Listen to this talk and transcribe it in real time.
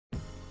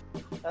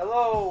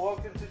Hello,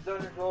 welcome to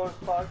Dungeon Dwellers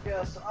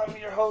Podcast. I'm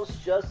your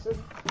host, Justin.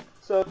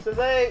 So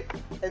today,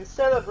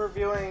 instead of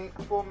reviewing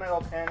Full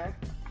Metal Panic,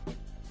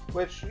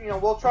 which,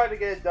 we'll try to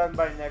get it done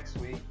by next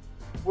week,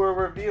 we're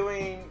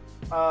reviewing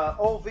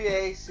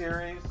OVA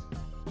series,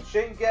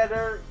 Shin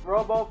Getter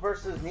Robo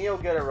versus Neo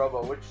Getter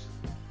Robo, which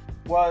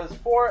was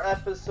 4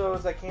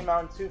 episodes that came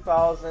out in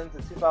 2000 to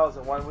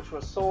 2001, which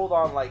was sold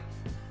on,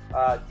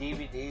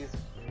 DVDs,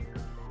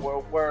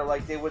 where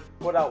like, they would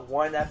put out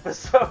 1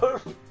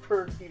 episode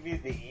per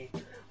DVD,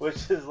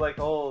 which is like,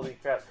 holy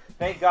crap.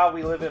 Thank God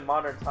we live in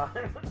modern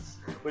times,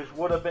 which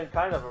would have been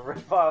kind of a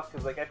ripoff,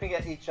 because I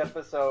think each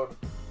episode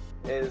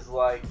is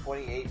like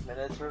 28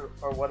 minutes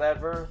or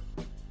whatever,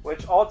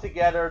 which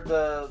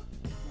altogether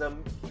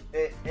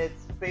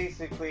it's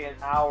basically an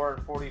hour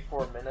and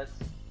 44 minutes,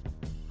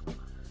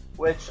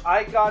 which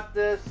I got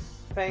this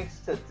thanks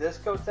to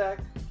Discotech.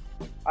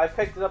 I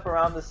picked it up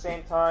around the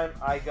same time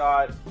I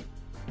got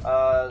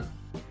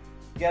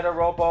Getter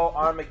Robo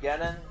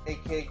Armageddon,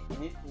 aka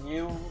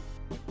Neo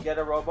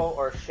Getter Robo,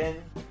 or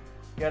Shin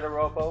Getter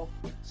Robo.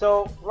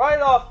 So right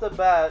off the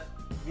bat,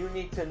 you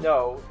need to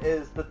know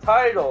is the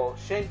title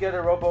Shin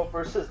Getter Robo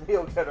versus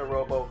Neo Getter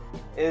Robo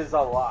is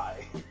a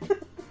lie.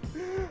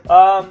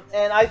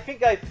 And I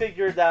think I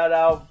figured that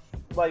out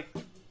like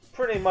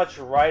pretty much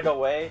right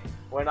away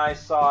when I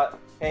saw,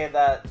 hey,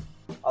 that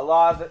a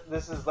lot of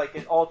this is like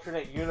an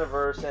alternate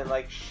universe, and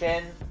like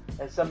Shin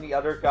and some of the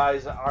other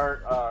guys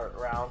aren't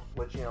around,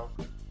 which,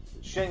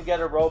 Shin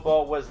Getter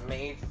Robo was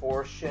made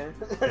for Shin.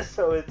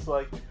 So it's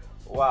like,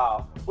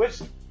 wow, which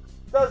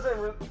doesn't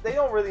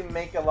really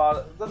make a lot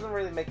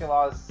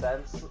of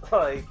sense,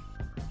 like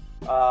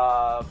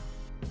how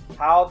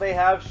they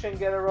have Shin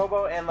Getter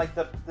Robo, and like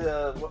the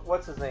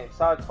what's his name,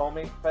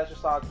 Sadatomi, Professor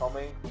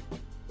Sadatomi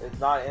is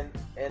not in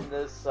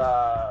this.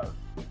 I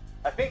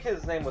think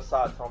his name was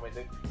Sadatomi,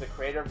 the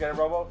creator of Getter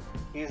Robo.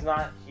 He's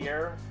not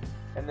here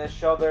in this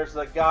show. There's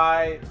a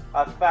guy,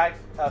 a fat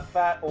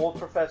old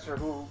professor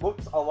who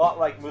looks a lot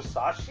like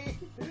Musashi.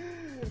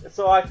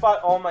 So I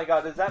thought, oh my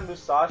god, is that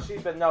Musashi?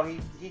 But no,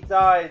 he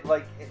died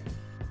like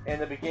in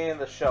the beginning of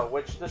the show,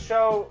 which the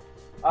show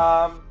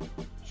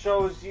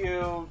shows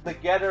you the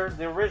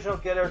original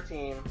Getter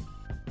team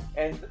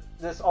and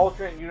this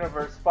alternate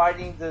universe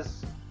fighting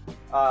this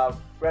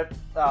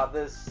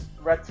this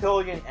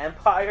reptilian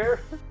empire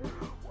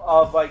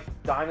of like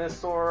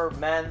dinosaur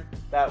men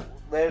that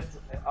lived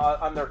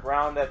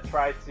underground, that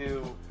tried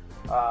to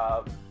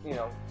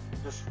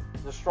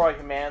destroy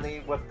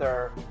humanity with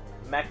their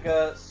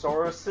mecha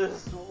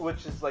sauruses,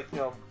 which is like,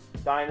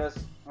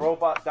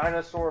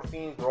 dinosaur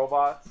themed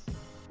robots,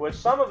 which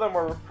some of them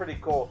were pretty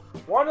cool.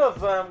 One of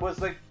them was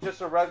like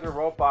just a regular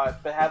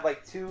robot, but had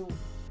like two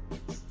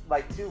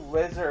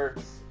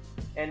lizards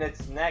in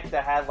its neck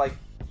that had like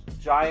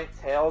giant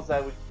tails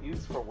that would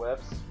use for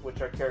whips, which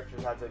our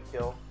characters had to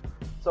kill.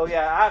 So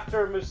yeah,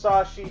 after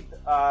Musashi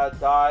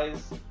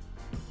dies,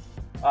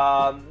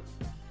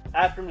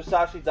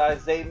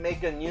 they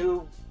make a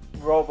new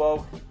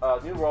robot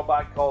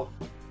called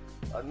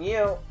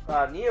Neo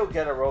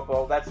Getter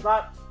Robo. That's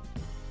not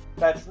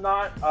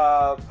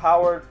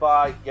powered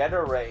by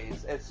Getter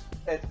rays. It's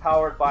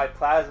powered by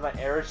plasma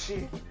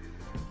energy,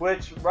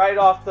 which right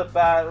off the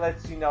bat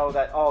lets you know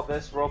that, oh,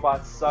 this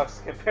robot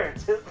sucks compared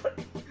to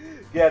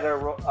Getter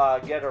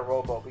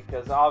Robo,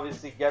 because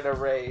obviously Getter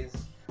rays.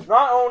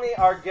 Not only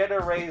are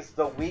Getter rays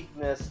the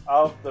weakness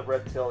of the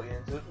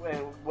reptilians, it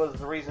was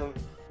the reason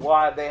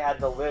why they had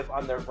to live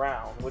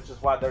underground, which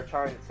is why they're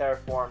trying to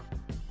terraform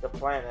the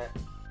planet.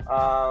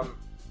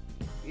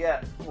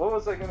 Yeah, what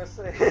was I gonna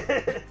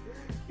say?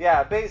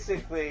 Yeah,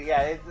 basically,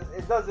 yeah,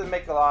 it doesn't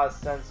make a lot of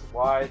sense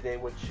why they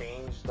would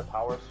change the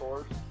power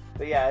source.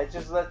 But yeah, it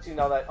just lets you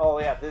know that, oh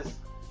yeah,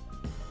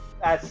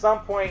 at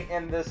some point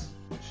in this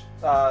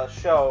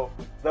show,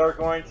 they're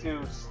going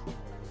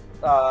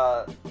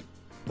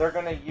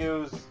to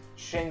use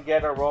Shin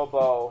Getter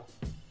Robo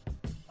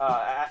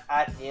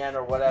at the end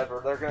or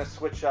whatever. They're going to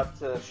switch up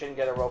to Shin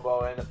Getter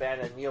Robo and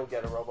abandon Neo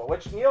Getter Robo,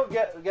 which Neo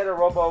Getter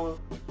Robo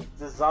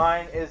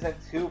design isn't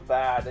too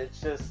bad.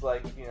 It's just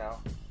like,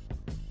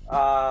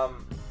 I don't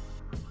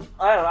know.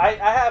 I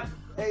have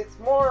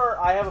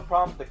a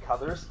problem with the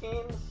color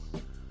schemes,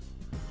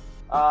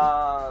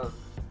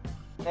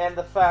 and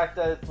the fact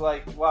that it's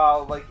like,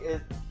 wow, like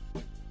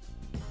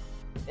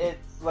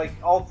it's like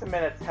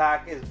ultimate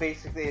attack is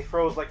basically it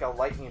throws like a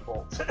lightning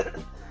bolt,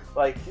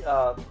 like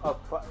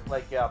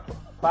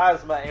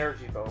plasma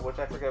energy bolt, which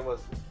I forget what it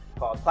was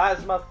called,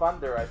 plasma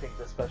thunder, I think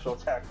the special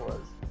attack was.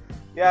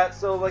 Yeah,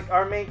 so like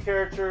our main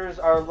characters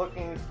are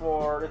looking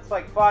for, it's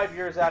like 5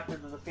 years after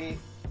the defeat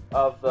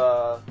of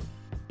the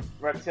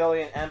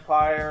reptilian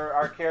empire.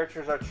 Our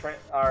characters are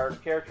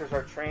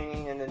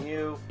training in the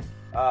new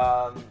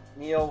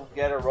Neo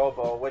Getter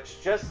Robo,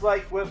 which, just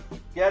like with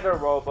Getter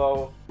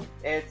Robo,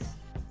 it's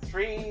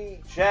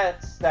 3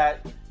 jets that,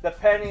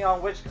 depending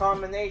on which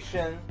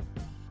combination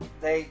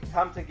they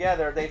come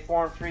together, they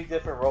form 3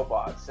 different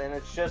robots. And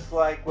it's just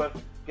like with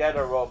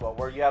Getter Robo,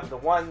 where you have the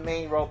one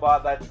main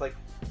robot that's like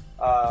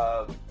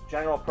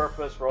general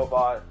purpose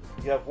robot,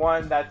 You have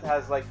one that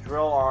has like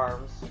drill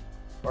arms,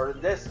 or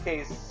in this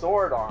case,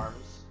 sword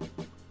arms,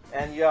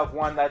 and you have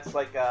one that's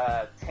like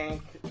a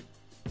tank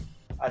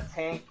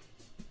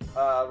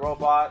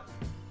robot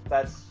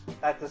that's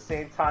at the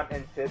same time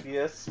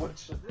amphibious.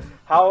 Which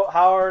how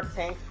are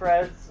tank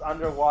threads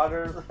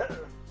underwater?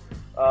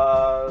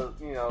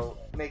 You know,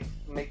 make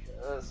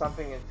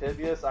something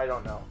amphibious? I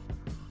don't know,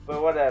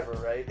 but whatever,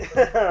 right?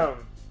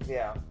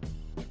 Yeah.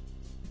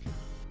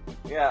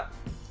 Yeah.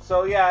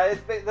 So yeah,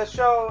 the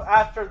show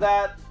after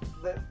that,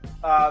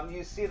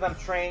 you see them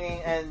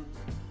training, and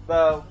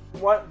the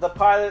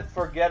pilot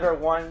for Getter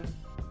 1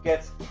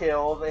 gets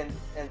killed in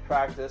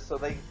practice. So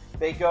they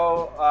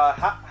go.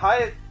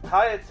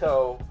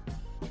 Hayato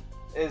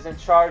is in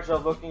charge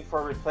of looking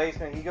for a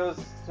replacement. He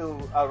goes to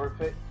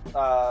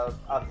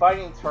a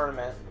fighting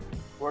tournament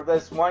where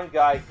this one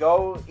guy,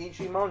 Go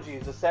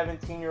Ichimonji, is a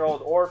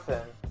 17-year-old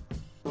orphan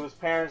whose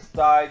parents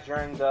died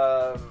during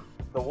the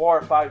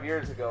war 5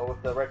 years ago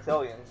with the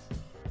reptilians,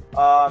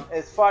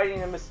 is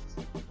fighting a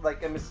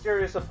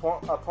mysterious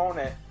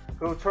opponent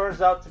who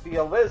turns out to be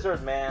a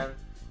lizard man.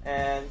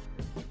 And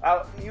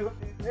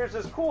there's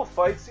this cool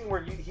fight scene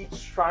where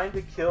he's trying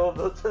to kill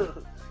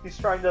he's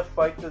trying to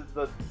fight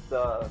the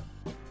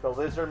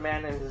lizard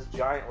man and his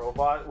giant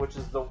robot, which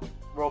is the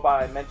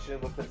robot I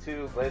mentioned with the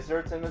two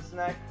lizards in its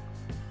neck,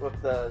 with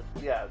the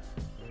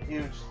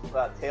huge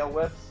tail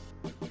whips.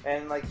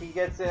 And like he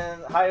gets in,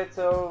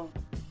 Hayato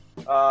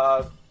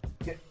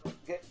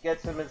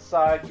gets him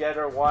inside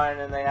Getter 1,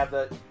 and they have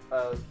the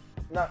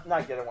not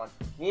Getter 1,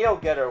 Neo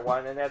Getter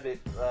 1, and they have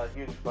a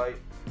huge fight.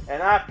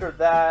 And after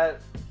that,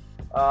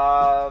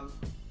 the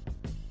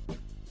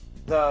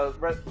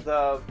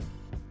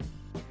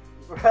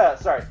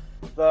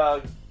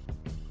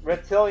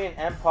Reptilian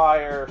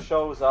Empire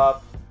shows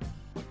up,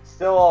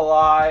 still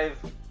alive.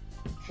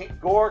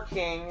 Gore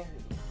King,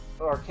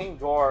 or King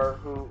Gore,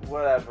 who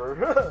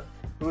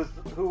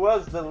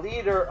was the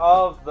leader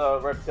of the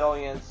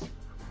Reptilians,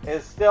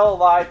 is still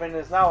alive and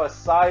is now a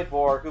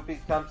cyborg who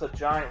becomes a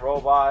giant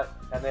robot.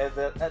 And they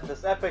have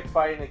this epic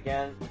fight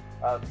again.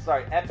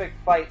 Epic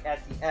fight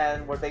at the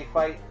end where they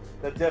fight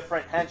the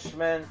different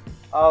henchmen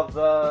of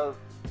the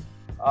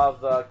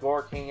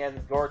Gore King,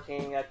 and Gore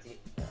King at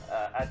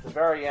the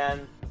very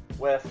end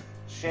with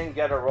Shin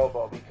Getter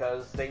Robo,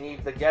 because they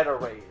need the Getter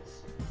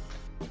rays.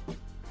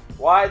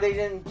 Why they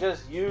didn't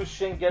just use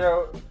Shin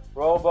Getter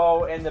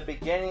Robo in the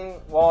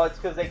beginning? Well, it's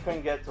because they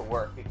couldn't get it to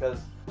work, because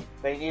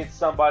they need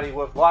somebody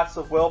with lots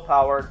of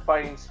willpower and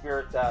fighting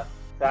spirit to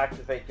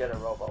activate Getter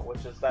Robo,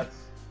 which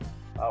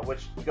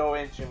Go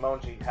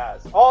Ichimonji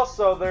has.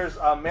 Also, there's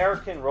an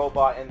American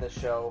robot in the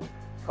show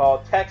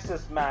called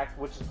Texas Mac,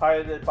 which is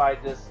piloted by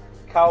this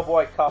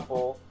cowboy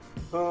couple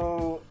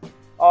who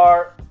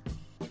are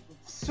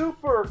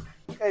super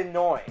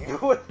annoying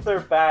with their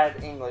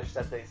bad English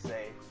that they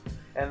say.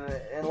 And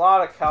a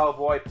lot of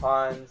cowboy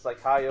puns,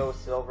 like Hi-Yo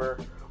Silver,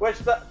 which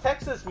the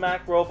Texas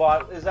Mac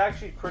robot is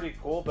actually pretty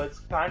cool, but it's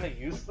kind of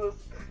useless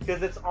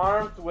because it's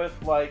armed with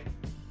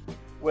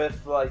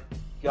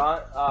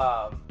gun,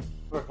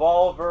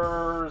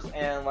 revolvers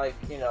and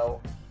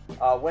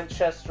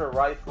Winchester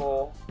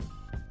rifle,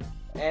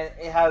 and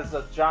it has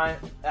a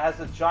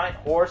giant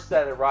horse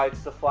that it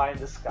rides to fly in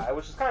the sky,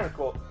 which is kind of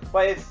cool.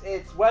 But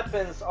its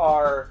weapons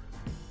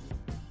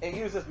it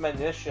uses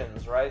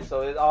munitions, right?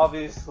 So it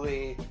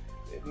obviously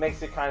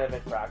makes it kind of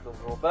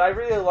impractical. But I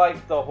really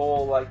like the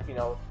whole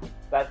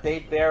that they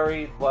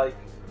buried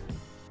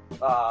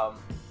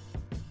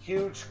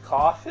huge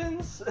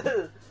coffins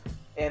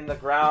in the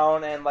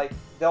ground, and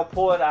they'll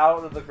pull it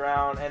out of the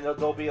ground, and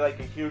there'll be a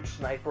huge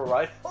sniper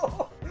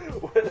rifle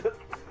with,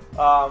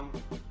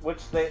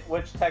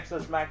 which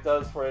Texas Mac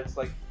does for its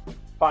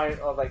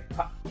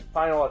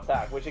final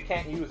attack, which it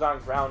can't use on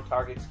ground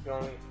targets. You can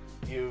only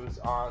use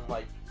on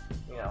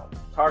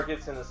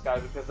targets in the sky,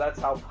 because that's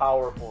how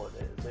powerful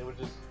it is. They would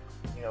just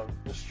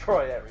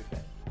destroy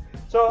everything.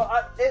 So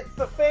it's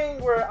the thing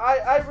where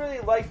I really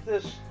like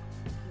this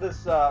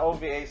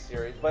OVA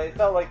series, but it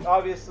felt like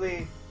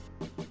obviously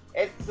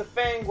it's the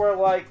thing where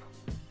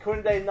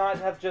couldn't they not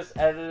have just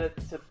edited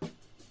it to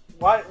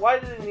why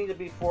did it need to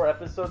be 4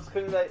 episodes?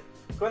 Couldn't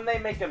they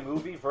make a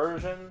movie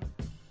version,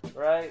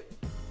 right?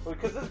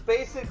 Because this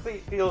basically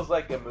feels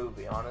like a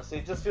movie, honestly.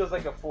 It just feels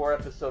like a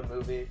 4-episode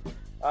movie.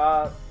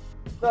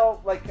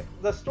 So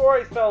the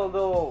story felt a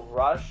little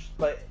rushed,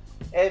 but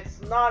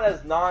it's not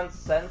as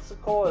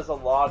nonsensical as a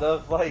lot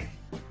of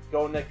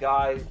Go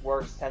Nagai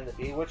works tend to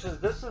be.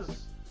 This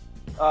is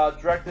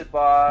directed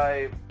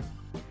by,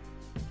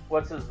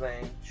 what's his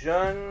name,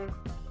 Jun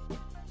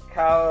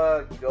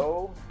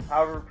Kawagoe,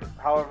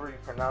 however you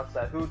pronounce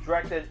that, who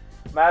directed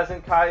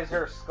Mazen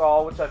Kaiser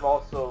Skull, which I've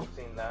also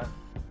seen that,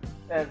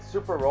 and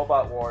Super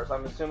Robot Wars.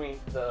 I'm assuming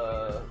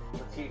the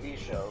TV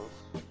shows,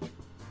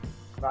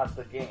 not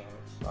the games.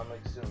 I'm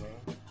assuming,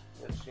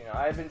 which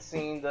I haven't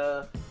seen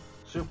the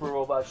Super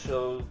Robot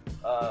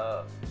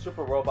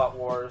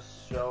Wars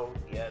show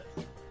yet,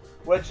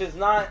 which is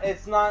not.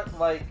 It's not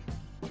like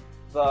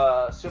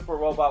the Super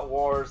Robot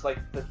Wars,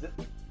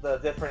 the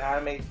different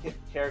anime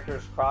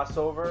characters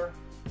crossover.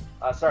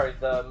 sorry,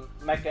 the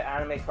mecha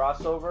anime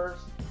crossovers.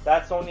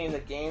 That's only in the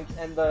games,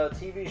 and the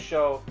TV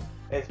show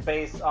is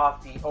based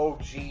off the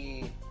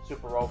OG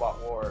Super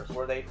Robot Wars,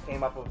 where they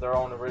came up with their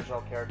own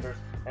original characters,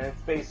 and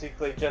it's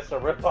basically just a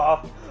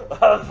ripoff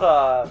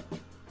of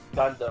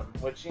Gundam,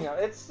 which, you know,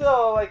 it's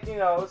still, like, you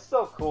know, it's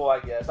still cool, I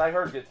guess. I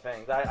heard good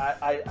things.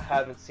 I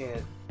haven't seen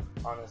it,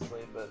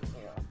 honestly, but,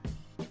 you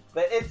know.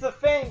 But it's a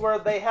thing where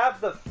they have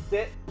the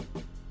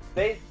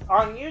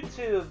on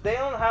YouTube, they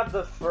don't have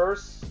the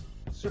first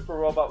Super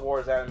Robot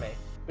Wars anime,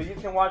 but you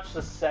can watch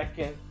the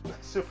second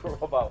Super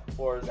Robot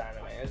Wars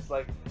anime. It's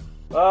like,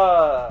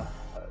 I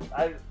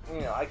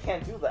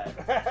can't do that.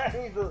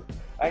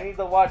 I need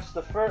to watch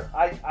the first.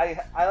 I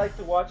like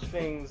to watch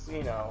things,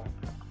 you know,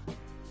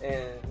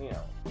 in, you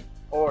know,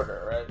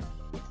 order, right?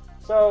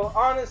 So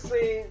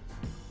honestly,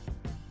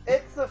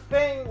 it's the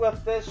thing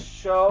with this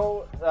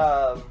show,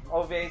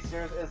 OVA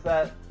series, is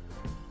that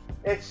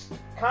it's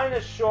kind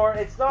of short.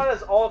 It's not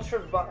as ultra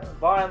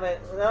violent.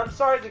 And I'm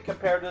sorry to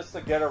compare this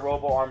to Getter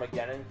Robo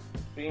Armageddon,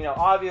 but, you know,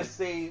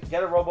 obviously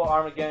Getter Robo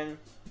Armageddon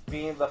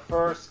being the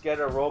first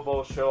Getter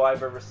Robo show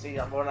I've ever seen,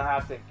 I'm gonna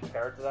have to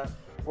compare it to that.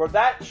 Where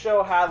that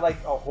show had like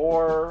a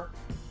horror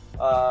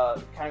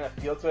kind of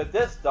feel to it.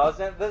 This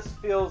doesn't. This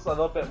feels a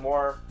little bit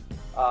more.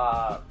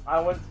 I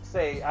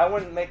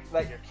wouldn't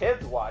let your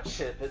kids watch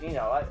it, but, you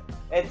know,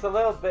 it's a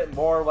little bit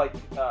more like.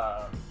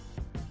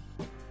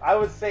 I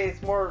would say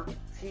it's more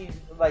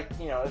like,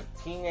 you know,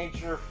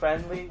 teenager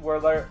friendly,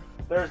 where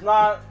there's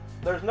no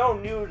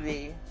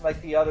nudity like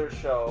the other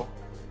show,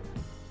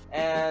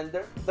 and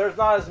there's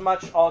not as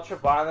much ultra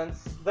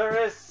violence. There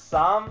is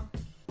some,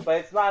 but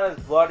it's not as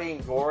bloody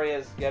and gory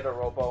as Getter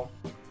Robo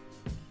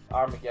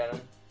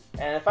Armageddon.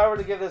 And if I were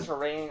to give this a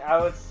rating, I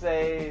would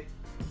say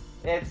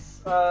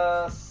it's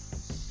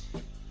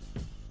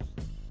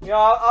you know,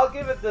 I'll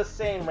give it the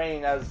same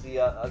rating as the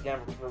again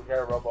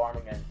Getter Robo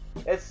Armageddon.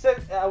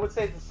 I would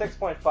say it's a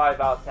 6.5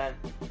 out of 10.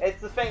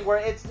 It's the thing where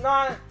it's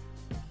not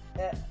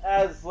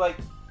as like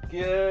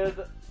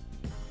good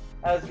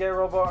as Getter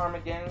Robo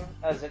Armageddon,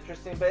 as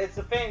interesting, but it's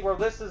the thing where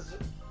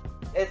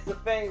it's the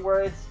thing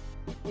where it's,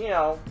 you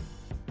know,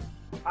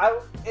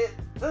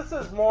 this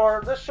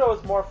show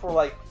is more for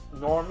like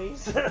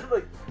normies,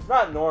 like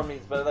not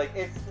normies, but like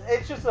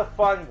it's just a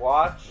fun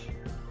watch,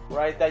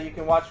 right? That you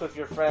can watch with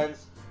your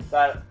friends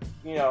that,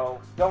 you know,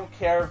 don't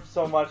care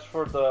so much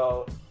for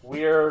the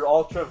weird,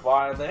 ultra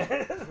violent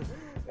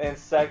and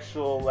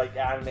sexual like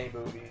anime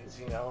movies,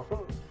 you know,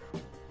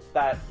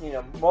 that, you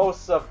know,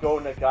 most of Go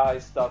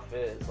Nagai stuff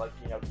is, like,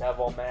 you know,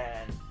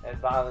 Devilman and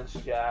Violence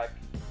Jack,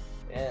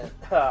 and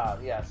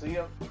yeah, so, you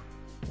know,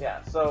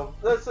 yeah, so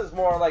this is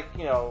more like,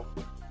 you know,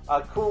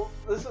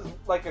 this is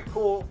like a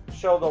cool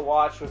show to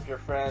watch with your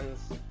friends,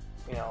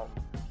 you know,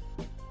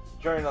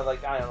 during the,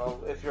 like, I don't know,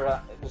 if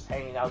you're just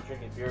hanging out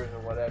drinking beers or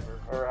whatever,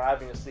 or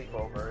having a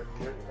sleepover,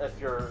 if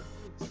you're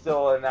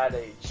still in that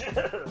age,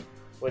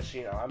 which,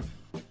 you know,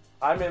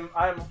 I'm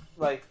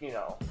like, you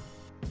know,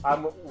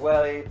 I'm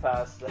way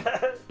past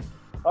that.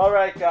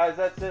 Alright guys,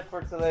 that's it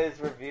for today's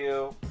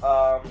review.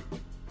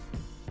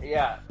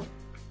 Yeah,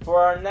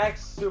 for our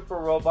next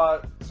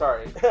for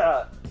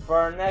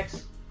our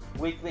next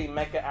weekly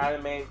mecha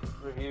anime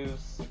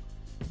reviews,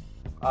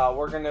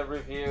 we're gonna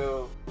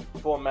review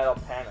Full Metal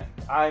Panic.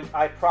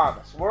 I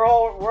promise.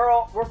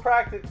 We're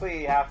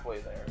practically halfway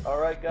there.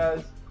 Alright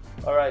guys?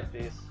 Alright,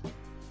 peace.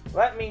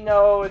 Let me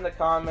know in the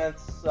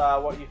comments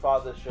what you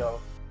thought of the show.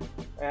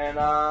 And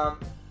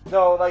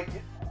though, like,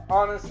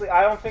 honestly,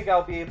 I don't think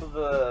I'll be able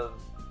to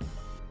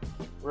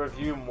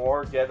review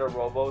more Getter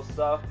Robo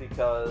stuff,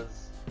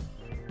 because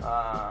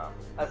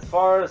as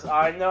far as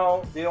I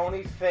know, the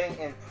only thing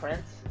in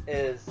print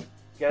is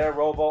Getter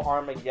Robo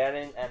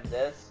Armageddon and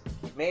this.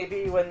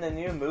 Maybe when the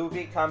new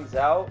movie comes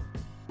out,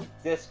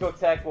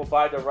 Discotech will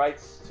buy the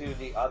rights to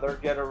the other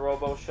Getter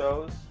Robo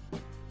shows,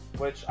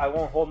 which I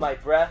won't hold my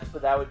breath,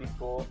 but that would be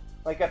cool.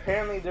 Like,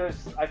 apparently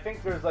I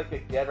think there's like a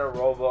Getter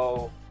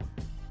Robo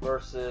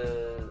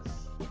versus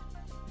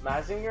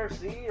Mazinger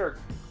Z or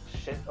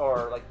shit,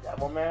 or like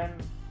Devilman,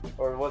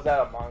 or was that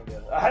a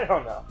manga? I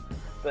don't know,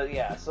 but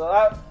yeah.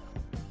 So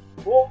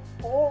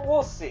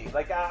we'll see.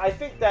 Like, I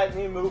think that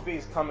new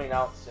movie's coming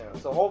out soon,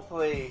 so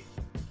hopefully,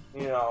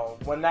 you know,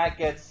 when that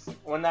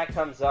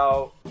comes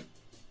out,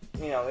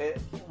 you know,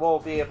 we'll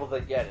be able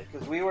to get it,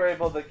 because we were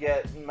able to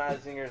get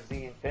Mazinger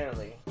Z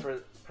Infinity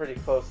pretty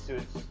close to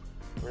its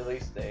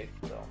release date.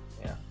 So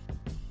yeah,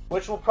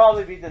 which will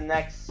probably be the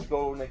next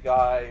Go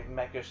Nagai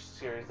mecha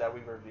series that we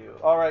review.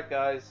 Alright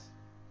guys,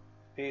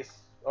 peace.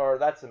 Or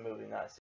that's a movie, not a series.